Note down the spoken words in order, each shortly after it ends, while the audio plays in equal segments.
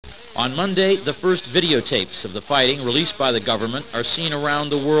On Monday, the first videotapes of the fighting released by the government are seen around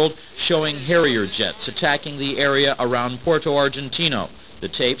the world, showing Harrier jets attacking the area around Puerto Argentino. The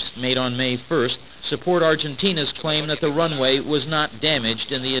tapes, made on May 1st, support Argentina's claim that the runway was not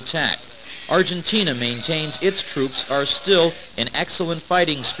damaged in the attack. Argentina maintains its troops are still in excellent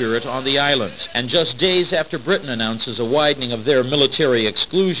fighting spirit on the islands. And just days after Britain announces a widening of their military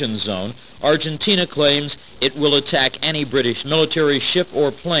exclusion zone, Argentina claims it will attack any British military ship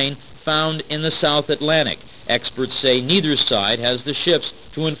or plane found in the South Atlantic. Experts say neither side has the ships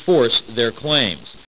to enforce their claims.